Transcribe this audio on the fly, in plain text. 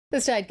The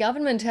state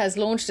government has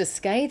launched a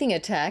scathing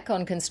attack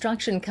on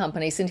construction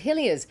company St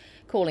Hilliers,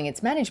 calling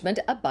its management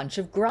a bunch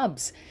of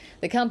grubs.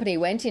 The company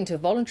went into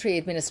voluntary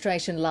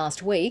administration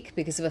last week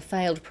because of a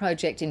failed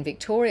project in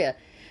Victoria.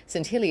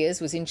 St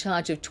Hilliers was in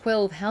charge of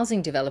 12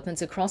 housing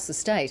developments across the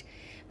state,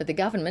 but the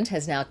government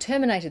has now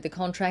terminated the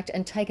contract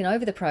and taken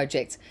over the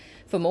projects.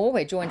 For more,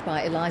 we're joined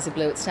by Eliza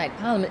Blue at State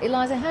Parliament.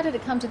 Eliza, how did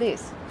it come to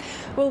this?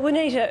 Well,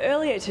 Juanita,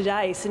 earlier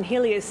today, St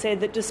Hilliers said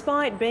that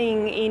despite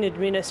being in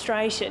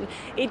administration,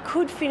 it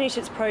could finish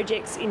its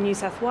projects in New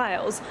South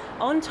Wales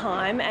on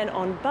time and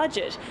on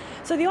budget.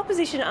 So the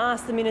opposition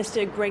asked the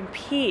Minister, Greg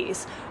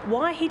Pearce,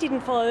 why he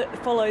didn't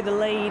follow the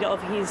lead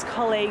of his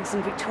colleagues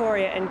in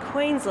Victoria and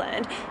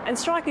Queensland and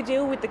strike a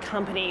deal with the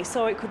company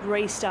so it could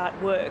restart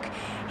work.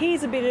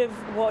 Here's a bit of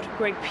what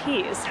Greg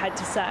Pearce had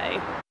to say.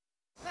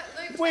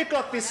 We've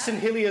got this St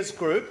Hilliers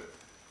group,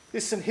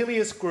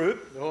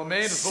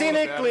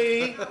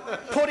 cynically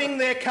putting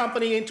their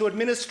company into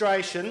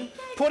administration,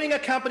 putting a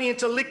company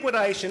into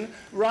liquidation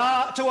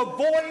to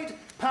avoid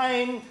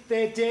paying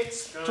their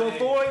debts, to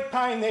avoid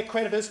paying their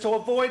creditors, to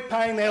avoid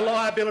paying their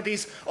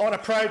liabilities on a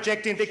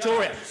project in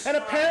Victoria. And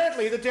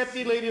apparently the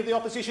Deputy Leader of the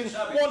Opposition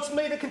wants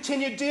me to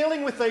continue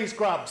dealing with these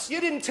grubs. You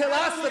didn't tell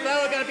us that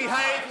they were going to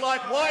behave like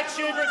white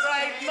shoe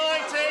brigade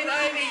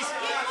 1980s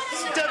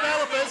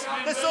developers,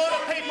 the sort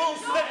of people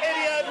that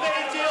Eddie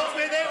O'Brien deals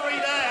with every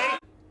day.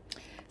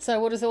 So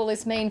what does all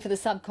this mean for the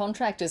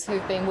subcontractors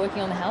who've been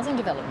working on the housing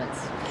developments?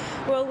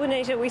 Well,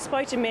 Juanita, we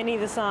spoke to many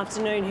this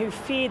afternoon who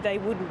feared they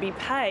wouldn't be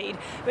paid,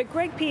 but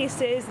Greg Pearce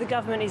says the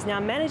government is now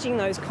managing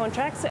those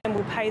contracts and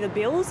will pay the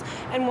bills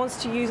and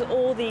wants to use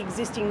all the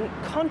existing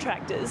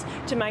contractors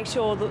to make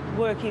sure that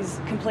work is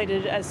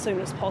completed as soon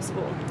as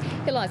possible.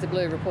 Eliza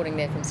Blue reporting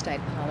there from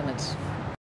State Parliament.